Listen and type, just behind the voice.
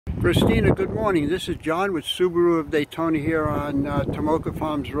Christina, good morning. This is John with Subaru of Daytona here on Tomoka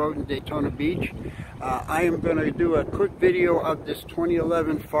Farms Road in Daytona Beach. I am going to do a quick video of this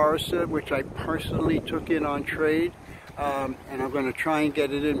 2011 Forester, which I personally took in on trade. And I'm going to try and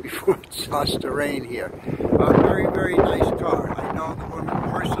get it in before it starts to rain here. Very, very nice car. I know the woman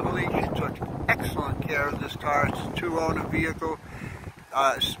personally. She took excellent care of this car. It's a two-owner vehicle.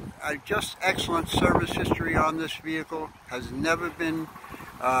 Just excellent service history on this vehicle. Has never been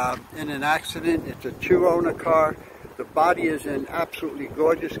in an accident. It's a two-owner car. The body is in absolutely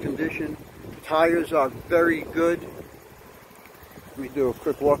gorgeous condition. Tires are very good. Let me do a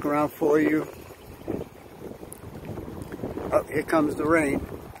quick walk around for you. Oh, here comes the rain.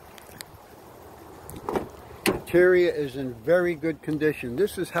 Interior is in very good condition.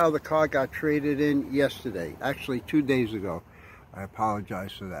 This is how the car got traded in yesterday, actually 2 days ago. I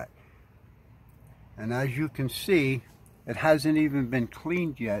apologize for that. And as you can see, it hasn't even been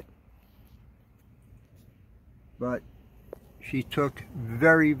cleaned yet, but she took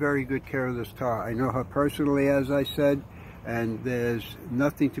very, very good care of this car. I know her personally, as I said, and there's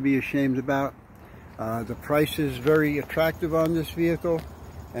nothing to be ashamed about. The price is very attractive on this vehicle,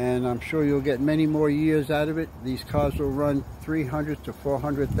 and I'm sure you'll get many more years out of it. These cars will run 300 to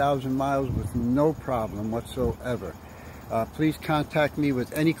 400,000 miles with no problem whatsoever. Please contact me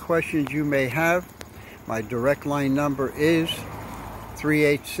with any questions you may have. My direct line number is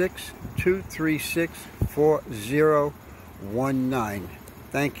 386-236-4019.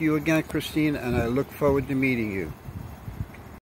 Thank you again, Christina, and I look forward to meeting you.